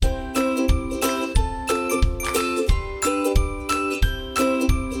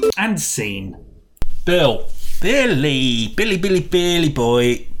And scene. Billy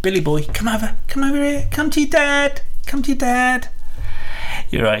boy, come over here, come to your dad.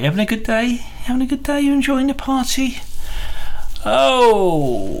 You're right, you having a good day? You enjoying the party?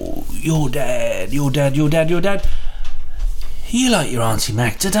 Oh, your dad. You like your Auntie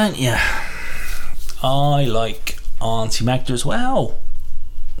Magda, don't you? I like Auntie Magda as well.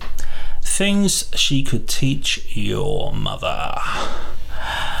 Things she could teach your mother.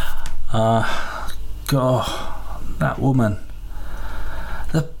 God, that woman.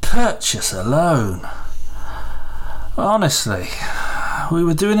 The purchase alone. Honestly, we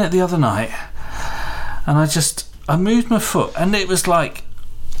were doing it the other night, and I moved my foot, and it was like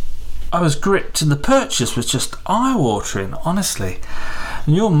I was gripped, and the purchase was just eye-watering, honestly.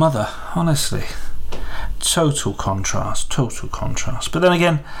 And your mother, honestly, total contrast. But then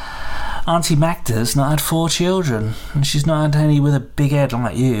again, Auntie Magda's not had 4 children, and she's not had any with a big head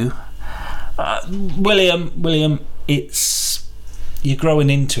like you. William, you're growing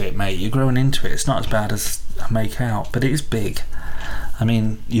into it, mate. It's not as bad as I make out, but it is big. I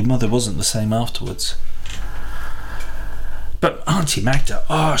mean, your mother wasn't the same afterwards. But Auntie Magda,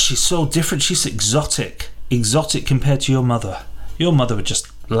 she's so different. She's exotic compared to your mother. Your mother would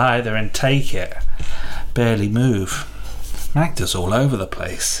just lie there and take it, barely move. Magda's all over the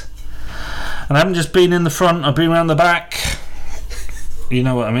place. And I haven't just been in the front, I've been around the back. You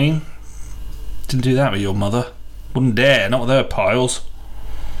know what I mean? Didn't do that with your mother. Wouldn't dare, not with her piles.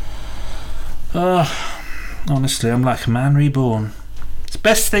 Honestly, I'm like a man reborn. The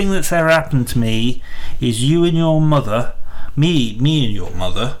best thing that's ever happened to me is you and your mother, me and your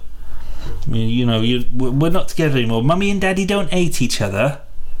mother. You know, we're not together anymore. Mummy and Daddy don't hate each other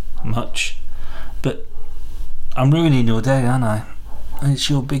much, but I'm ruining your day, aren't I? It's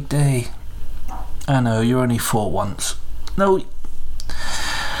your big day. I know, you're only 4 once. No,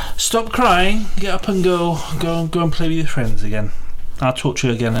 stop crying, get up and go and play with your friends again. I'll talk to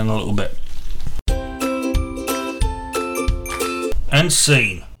you again in a little bit. And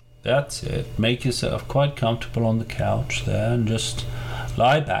scene. That's it. Make yourself quite comfortable on the couch there and just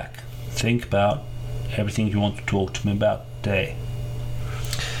lie back. Think about everything you want to talk to me about today.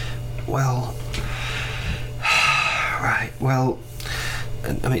 Well, right, well,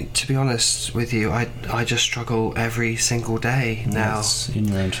 I mean, to be honest with you, I just struggle every single day now. Yes, in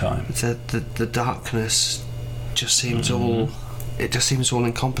your own time. The darkness just seems all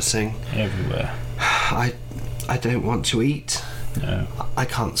encompassing. Everywhere. I don't want to eat. No. I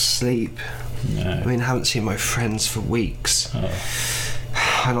can't sleep. No. I mean, I haven't seen my friends for weeks.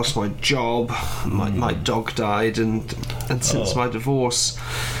 I lost my job. My dog died, and since my divorce,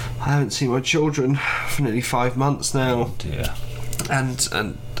 I haven't seen my children for nearly 5 months now. Oh dear. And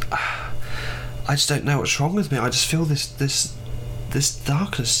I just don't know what's wrong with me. I just feel this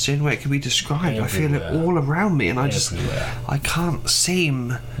darkness, the only way it can be described. Everywhere. I feel it all around me, and I can't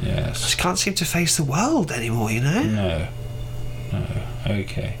seem. Yes. I just can't seem to face the world anymore. You know. No.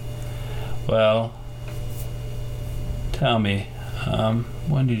 Okay. Well, tell me,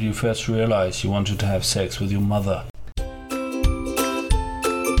 when did you first realise you wanted to have sex with your mother?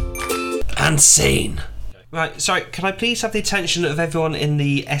 And scene. Right, sorry, can I please have the attention of everyone in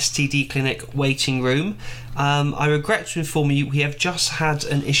the STD clinic waiting room? I regret to inform you we have just had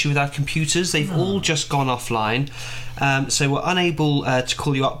an issue with our computers. They've all just gone offline, so we're unable to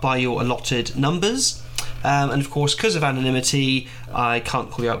call you up by your allotted numbers. And of course, because of anonymity, I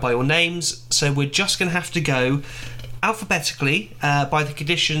can't call you out by your names, so we're just going to have to go alphabetically by the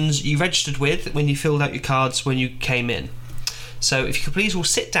conditions you registered with when you filled out your cards when you came in. So if you could please all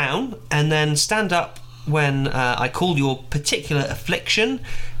sit down and then stand up when I call your particular affliction,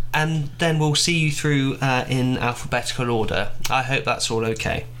 and then we'll see you through in alphabetical order. I hope that's all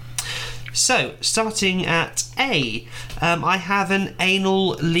okay. So, starting at A, I have an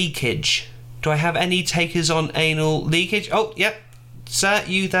anal leakage. Do I have any takers on anal leakage? Oh, yep. Sir,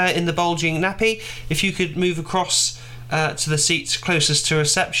 you there in the bulging nappy, if you could move across to the seats closest to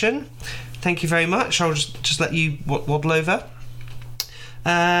reception. Thank you very much. I'll just let you waddle over.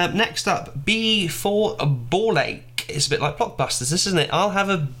 Next up, B for ball ache. It's a bit like Blockbusters, this, isn't it? I'll have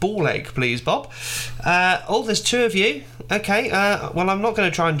a ball ache, please, Bob. There's 2 of you. Okay, well, I'm not going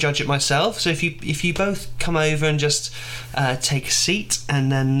to try and judge it myself, so if you both come over and just take a seat,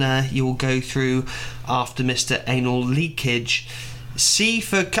 and then you'll go through after Mr. Anal Leakage. C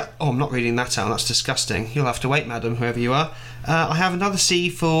for... I'm not reading that out, that's disgusting. You'll have to wait, madam, whoever you are. I have another C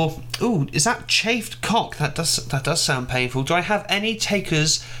for... Ooh, is that chafed cock? That does sound painful. Do I have any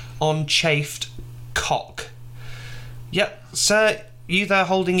takers on chafed cock? Yep, sir, you there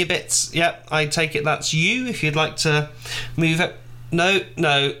holding your bits. Yep, I take it that's you. If you'd like to move it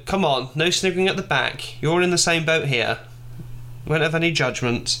No, come on. No sniggering at the back. You're all in the same boat here. Won't have any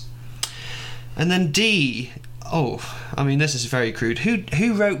judgment. And then D. Oh, I mean, this is very crude.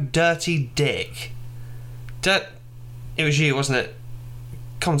 Who wrote Dirty Dick? It was you, wasn't it?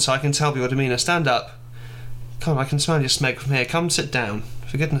 Come on, so I can tell you what I mean. Now stand up. Come on, I can smell your smoke from here. Come sit down.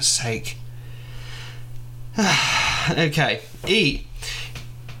 For goodness sake. Okay. E.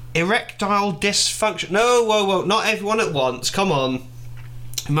 Erectile dysfunction. No, whoa. Not everyone at once. Come on.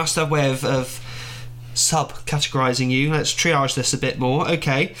 We must have a way of sub-categorising you. Let's triage this a bit more.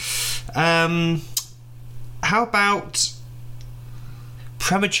 Okay. How about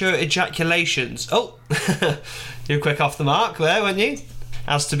premature ejaculations? Oh, you're quick off the mark there, weren't you?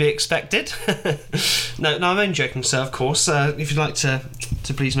 As to be expected. No, I'm only joking, sir, of course. If you'd like to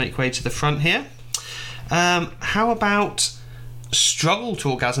please make way to the front here. How about struggle to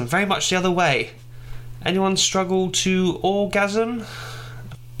orgasm? Very much the other way. Anyone struggle to orgasm?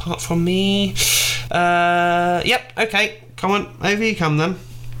 Apart from me? Yep, okay. Come on, over you come then.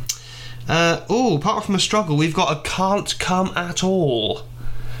 Apart from a struggle, we've got a can't come at all.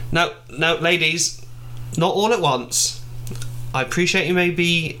 No, ladies, not all at once. I appreciate you may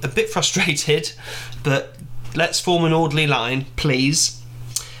be a bit frustrated, but let's form an orderly line, please.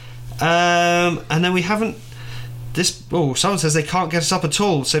 And then we haven't... someone says they can't get us up at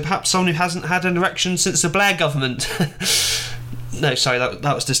all, so perhaps someone who hasn't had an erection since the Blair government. No, sorry,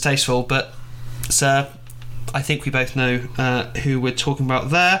 that was distasteful, but, sir, I think we both know who we're talking about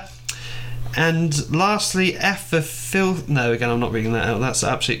there. And lastly, F for filth... No, again, I'm not reading that out. That's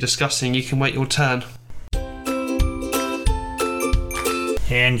absolutely disgusting. You can wait your turn.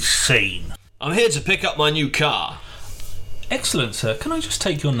 Insane. I'm here to pick up my new car. Excellent, sir. Can I just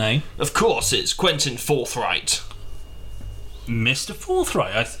take your name? Of course, it's Quentin Forthright. Mr.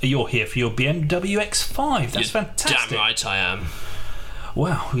 Forthright, you're here for your BMW X5. That's fantastic. Damn right I am.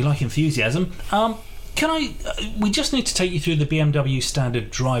 Wow, we like enthusiasm. We just need to take you through the BMW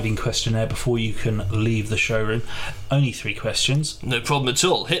standard driving questionnaire before you can leave the showroom. Only 3 questions. No problem at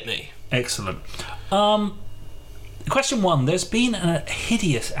all. Hit me. Excellent. Question 1. There's been a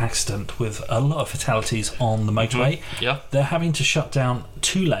hideous accident with a lot of fatalities on the motorway. Mm-hmm. Yeah. They're having to shut down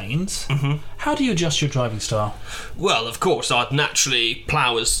 2 lanes. Mm-hmm. How do you adjust your driving style? Well, of course, I'd naturally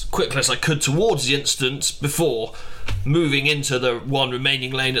plough as quickly as I could towards the incident before moving into the one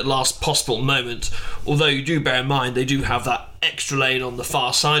remaining lane at last possible moment. Although you do bear in mind they do have that extra lane on the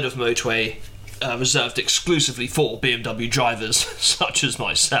far side of motorway reserved exclusively for BMW drivers such as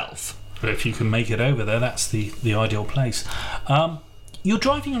myself. If you can make it over there, that's the ideal place. You're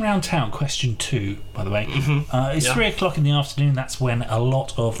driving around town, question 2, by the way. Mm-hmm. It's 3 o'clock in the afternoon. That's when a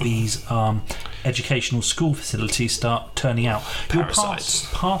lot of these educational school facilities start turning out.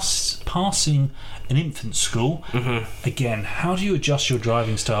 Parasites. You're passing an infant school. Mm-hmm. Again, how do you adjust your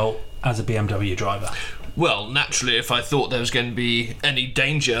driving style as a BMW driver? Well, naturally, if I thought there was going to be any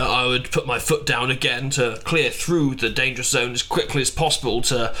danger, I would put my foot down again to clear through the dangerous zone as quickly as possible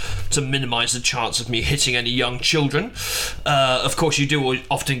to minimise the chance of me hitting any young children. Of course, you do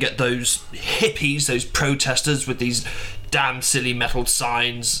often get those hippies, those protesters with these damn silly metal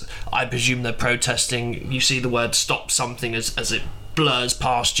signs. I presume they're protesting. You see the word stop something as it blurs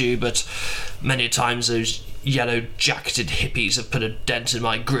past you, but many times those yellow jacketed hippies have put a dent in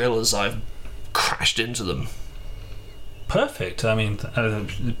my grille as I've crashed into them. Perfect. I mean,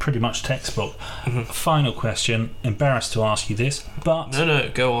 pretty much textbook. Mm-hmm. Final question. Embarrassed to ask you this, but... No,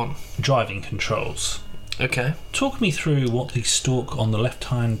 go on. Driving controls. Okay. Talk me through what the stalk on the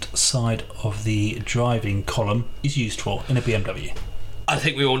left-hand side of the driving column is used for in a BMW. I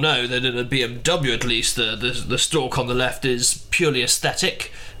think we all know that in a BMW, at least, the stalk on the left is purely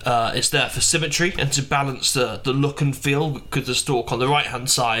aesthetic. It's there for symmetry and to balance the look and feel, because the stalk on the right-hand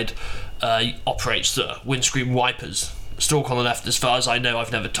side operates the windscreen wipers. The stalk on the left, as far as I know,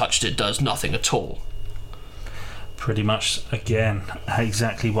 I've never touched it, does nothing at all. Pretty much, again,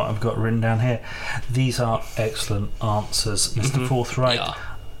 exactly what I've got written down here. These are excellent answers, Mr. Mm-hmm. Forthright. Yeah.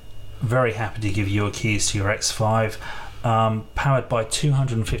 Very happy to give you a keys to your X5. Powered by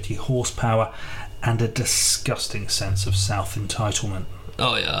 250 horsepower and a disgusting sense of self-entitlement.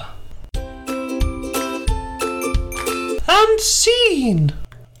 Oh, yeah. And scene!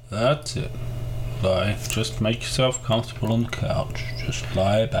 That's it. Just make yourself comfortable on the couch. Just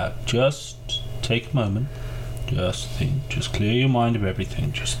lie back. Just take a moment. Just think. Just clear your mind of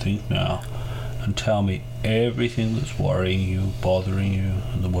everything. Just think now. And tell me everything that's worrying you, bothering you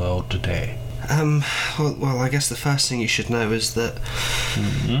in the world today. Well, I guess the first thing you should know is that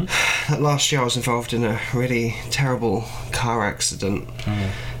that last year I was involved in a really terrible car accident.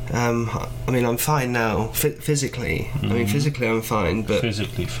 I mean, I'm fine now, physically. I mean, physically I'm fine, but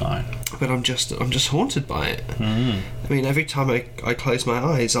Physically fine. but I'm just haunted by it. I mean, every time I close my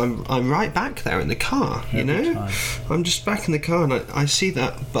eyes, I'm right back there in the car. You Every know, time. I'm just back in the car, and I see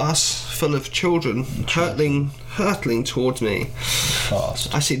that bus full of children hurtling towards me.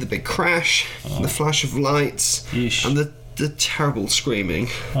 Fast. I see the big crash, the flash of lights, Yeesh. and the terrible screaming.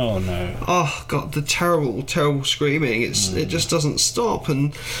 Oh no. Oh God, the terrible screaming. It just doesn't stop,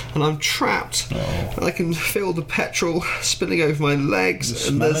 and I'm trapped. Oh. And I can feel the petrol spilling over my legs,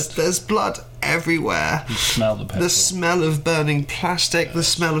 and smell there's blood everywhere. You smell the petrol. The smell of burning plastic, the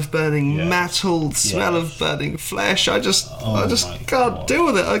smell of burning Yes. metal, the smell Yes. of burning flesh. I just my can't God. deal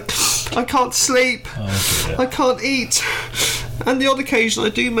with it. I can't sleep. Oh dear. I can't eat. And the odd occasion I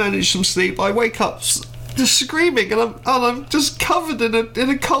do manage some sleep, I wake up just screaming, and I'm just covered in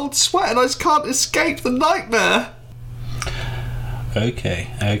a cold sweat, and I just can't escape the nightmare.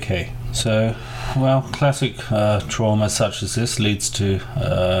 Okay. So, well, classic trauma such as this leads to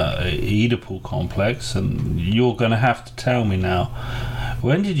Oedipal complex, and you're going to have to tell me now,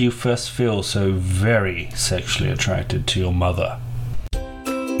 when did you first feel so very sexually attracted to your mother?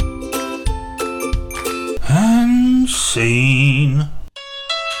 And scene.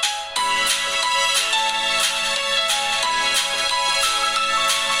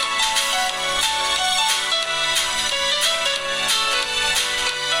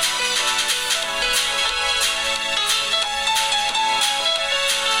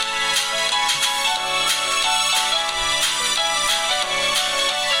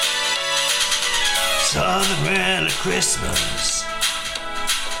 Southern Rail at Christmas.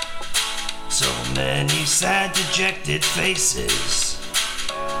 So many sad, dejected faces.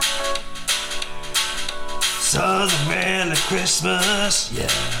 Southern Rail at Christmas, yeah.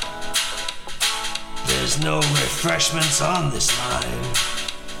 There's no refreshments on this line.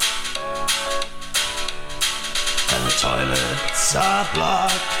 And the toilets are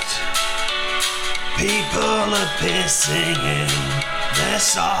blocked. People are pissing in their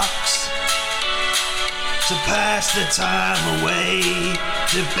socks to pass the time away,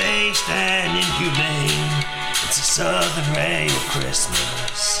 debased and inhumane. It's a Southern Rail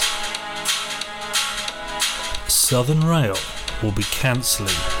Christmas. Southern Rail will be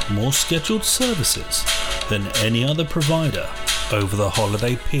cancelling more scheduled services than any other provider over the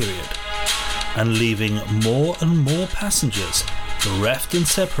holiday period, and leaving more and more passengers bereft and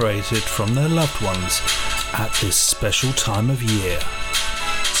separated from their loved ones at this special time of year.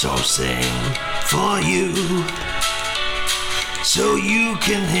 So sing for you, so you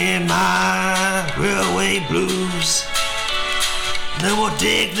can hear my railway blues. No more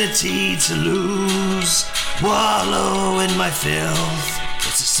dignity to lose, wallow in my filth.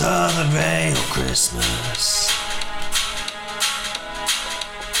 It's a Southern Rail Christmas.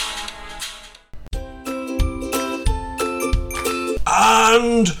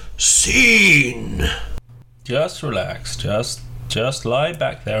 And scene. Just relax, just lie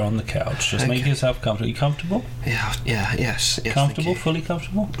back there on the couch. Just make Okay. yourself comfortable. You comfortable? Yes. Comfortable? thank you. Fully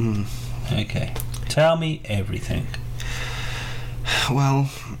comfortable? Okay. Tell me everything. Well,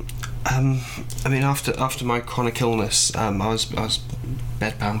 I mean, after my chronic illness, I was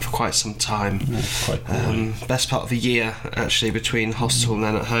bedbound for quite some time. Quite boring. Best part of a year, actually, between hospital and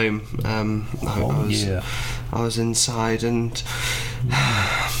then at home. I was inside, and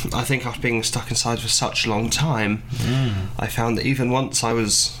I think after being stuck inside for such a long time, I found that even once I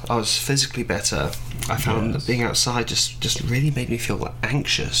was physically better, I found that being outside just really made me feel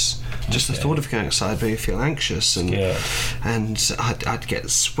anxious. Just the thought of going outside made me feel anxious, and I'd get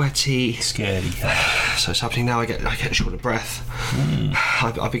sweaty. Scaredy cat. So it's happening now. I get short of breath.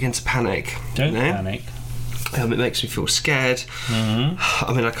 I begin to panic. Don't you know? panic. It makes me feel scared.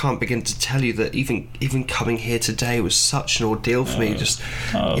 I mean, I can't begin to tell you that even coming here today was such an ordeal for me. Just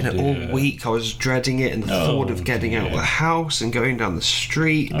all dear. week I was dreading it, and the thought of getting out of the house and going down the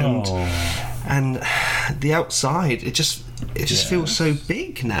street, and the outside, it just feels so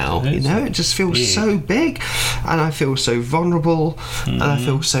big now. It is It just feels big. so big, and I feel so vulnerable, and I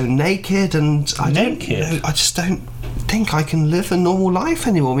feel so naked, and I just don't think I can live a normal life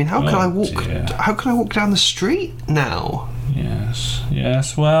anymore. I mean, how can I walk? dear. How can I walk down the street now?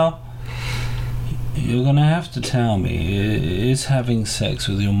 Yes. Well, you're going to have to tell me, is having sex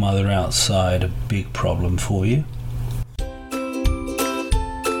with your mother outside a big problem for you?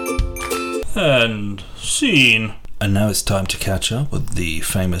 And scene. And now it's time to catch up with the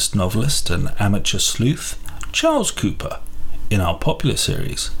famous novelist and amateur sleuth, Charles Cooper, in our popular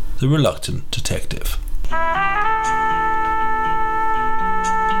series, The Reluctant Detective.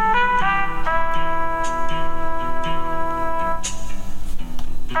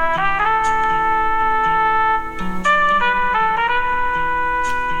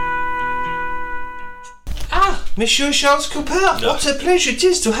 Monsieur Charles Cooper, what a pleasure it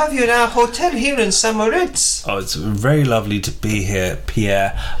is to have you in our hotel here in St. Moritz. Oh, it's very lovely to be here,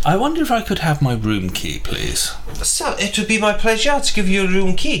 Pierre. I wonder if I could have my room key, please. Sir, it would be my pleasure to give you a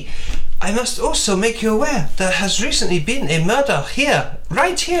room key. I must also make you aware there has recently been a murder here,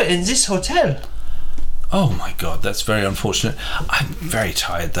 right here in this hotel. Oh my God, that's very unfortunate. I'm very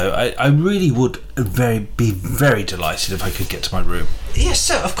tired though. I really would be very delighted if I could get to my room. Yes,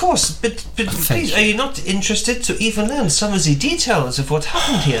 sir, of course. But please, are you not interested to even learn some of the details of what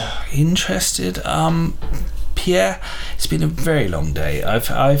happened here? Interested? Pierre, it's been a very long day. I've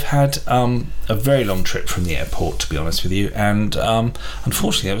had a very long trip from the airport, to be honest with you, and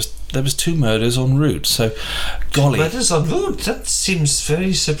unfortunately there was 2 murders en route. So, golly, 2 murders en route? That seems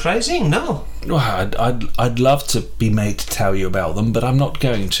very surprising. No. Well, I'd love to be made to tell you about them, but I'm not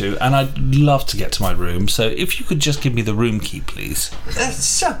going to, and I'd love to get to my room. So, if you could just give me the room key, please.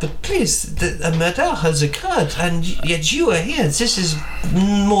 Sir, but please, a murder has occurred, and yet you are here. This is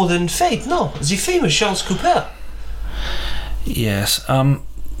more than fate. No, the famous Charles Cooper. Yes.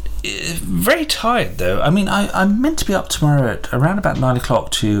 Very tired though. I mean, I'm meant to be up tomorrow at around about 9 o'clock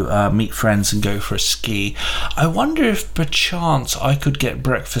to meet friends and go for a ski. I wonder if perchance I could get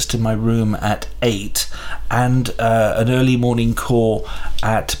breakfast in my room at 8 and an early morning call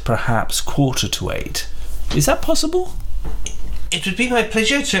at perhaps 7:45. Is that possible? It would be my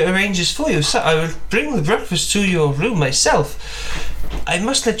pleasure to arrange this for you, sir. I will bring the breakfast to your room myself. I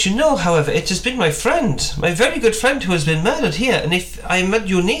must let you know, however, it has been my friend, my very good friend, who has been murdered here, and if I am at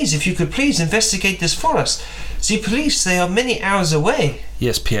your knees, if you could please investigate this for us. The police, they are many hours away.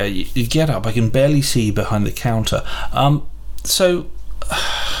 Yes, Pierre, you get up. I can barely see you behind the counter. So,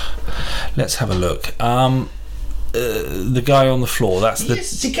 let's have a look. The guy on the floor, that's the...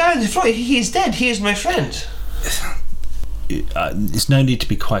 Yes, the guy on the floor, he is dead. He is my friend. There's no need to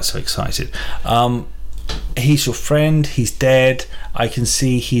be quite so excited. He's your friend, he's dead. I can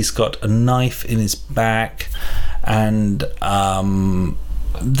see he's got a knife in his back, and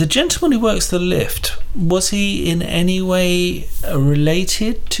the gentleman who works the lift, was he in any way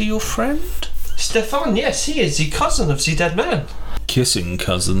related to your friend? Stefan, yes, he is the cousin of the dead man. Kissing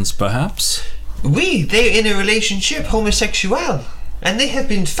cousins, perhaps? Oui, they're in a relationship, homosexual, and they have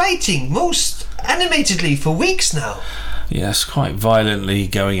been fighting most animatedly for weeks now. Yes, quite violently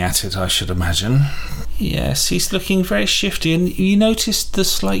going at it, I should imagine. Yes, he's looking very shifty, and you noticed the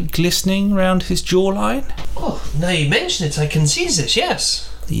slight glistening round his jawline? Oh, now you mention it, I can see this, yes.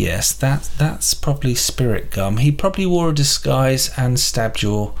 Yes, that's probably spirit gum. He probably wore a disguise and stabbed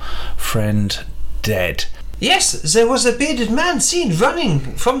your friend dead. Yes, there was a bearded man seen running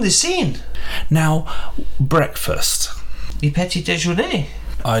from the scene. Now, breakfast. The petit déjeuner.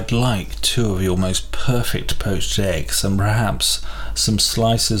 I'd like 2 of your most perfect poached eggs and perhaps some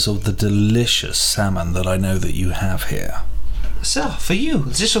slices of the delicious salmon that I know that you have here. Sir, for you,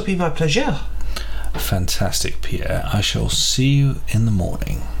 this will be my pleasure. Fantastic, Pierre. I shall see you in the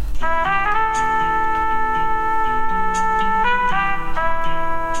morning.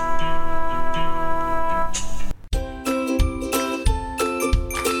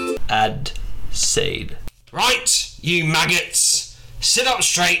 Ad Sade. Right, you maggots. Sit up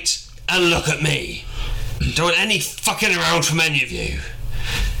straight and look at me. Don't want any fucking around from any of you.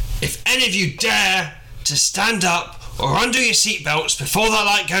 If any of you dare to stand up or undo your seatbelts before the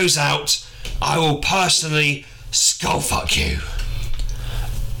light goes out, I will personally skullfuck you.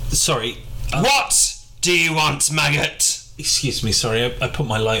 Sorry. What do you want, maggot? Excuse me, sorry, I put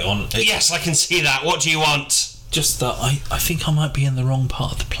my light on. Yes, I can see that. What do you want? Just that I think I might be in the wrong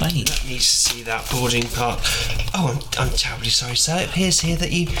part of the plane. Let me see that boarding part. Oh, I'm terribly sorry, sir. It appears here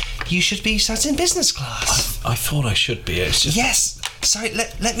that you should be sat in business class. I thought I should be. It's just... Yes. Sorry,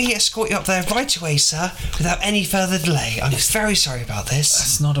 let me escort you up there right away, sir, without any further delay. I'm very sorry about this.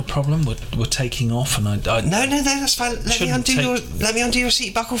 That's not a problem. We're taking off, and I No, that's fine. Let me undo your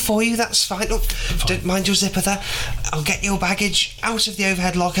seat buckle for you. That's fine. Look, don't mind your zipper there. I'll get your baggage out of the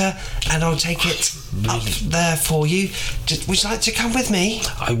overhead locker, and I'll take it up there for you. Would you like to come with me?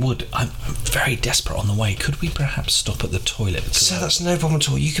 I would. I'm very desperate on the way. Could we perhaps stop at the toilet? Sir, that's no problem at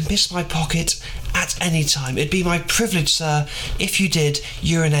all. You can piss my pocket at any time. It'd be my privilege, sir, if you did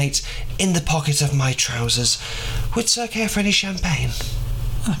urinate in the pocket of my trousers. Would sir care for any champagne?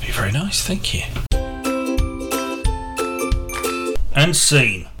 That'd be very nice, thank you. And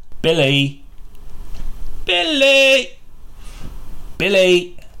scene. Billy. Billy.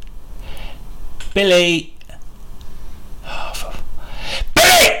 Billy. Billy.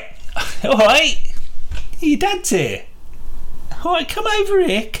 Billy! Alright. Your dad's here. All right, come over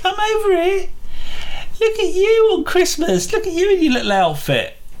here. Come over here. Look at you on Christmas. Look at you in your little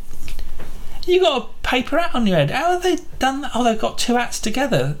outfit. You got a paper hat on your head. How have they done that? Oh, they've got two hats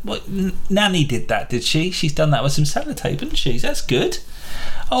together. What, Nanny did that, did she? She's done that with some sellotape, hasn't she? That's good.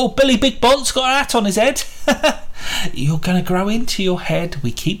 Oh, Billy Big Bont's got a hat on his head. You're going to grow into your head.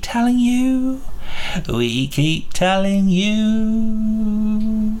 We keep telling you. We keep telling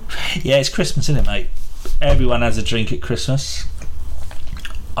you. Yeah, it's Christmas, isn't it, mate? Everyone has a drink at Christmas.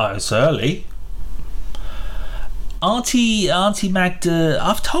 Oh, it's early. Auntie Magda,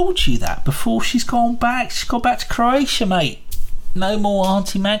 I've told you that before. She's gone back. She's gone back to Croatia, mate. No more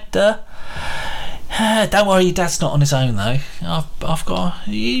Auntie Magda. Don't worry, your dad's not on his own though. I've got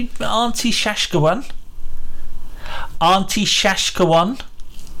you, Auntie Shashkawan. Auntie Shashkawan,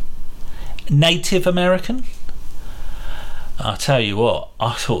 Native American. I'll tell you what,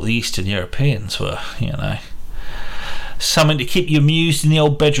 I thought the Eastern Europeans were, something to keep you amused in the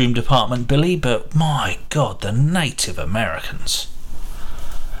old bedroom department, Billy, but my God, the Native Americans.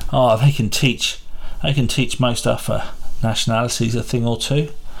 Oh, they can teach most other nationalities a thing or two.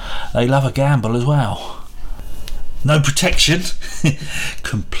 They love a gamble as well. No protection.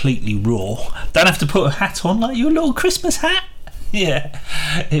 Completely raw. Don't have to put a hat on like your little Christmas hat. Yeah,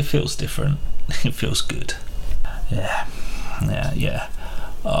 it feels different. It feels good. Yeah.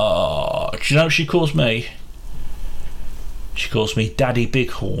 Oh, do you know what she calls me? She calls me Daddy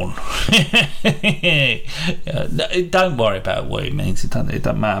Bighorn. Don't worry about what it means. It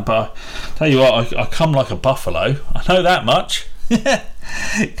doesn't matter. But I tell you what, I come like a buffalo. I know that much.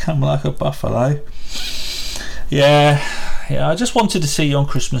 Come like a buffalo. Yeah. I just wanted to see you on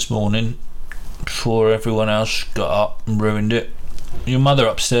Christmas morning before everyone else got up and ruined it. Your mother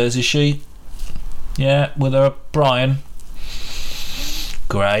upstairs, is she? Yeah, with her Brian.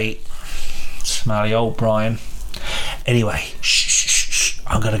 Great. Smelly old Brian. Anyway, shh.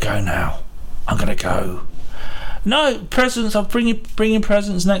 I'm gonna go now. I'm gonna go. No presents. I'll bring you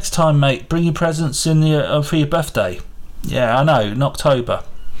presents next time, mate. Bring your presents in the for your birthday. Yeah, I know. In October.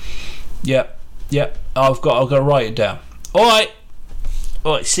 Yep. I've got to write it down. All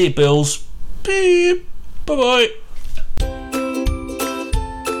right. See you, Bills. Beep. Bye.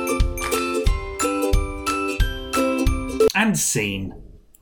 And scene.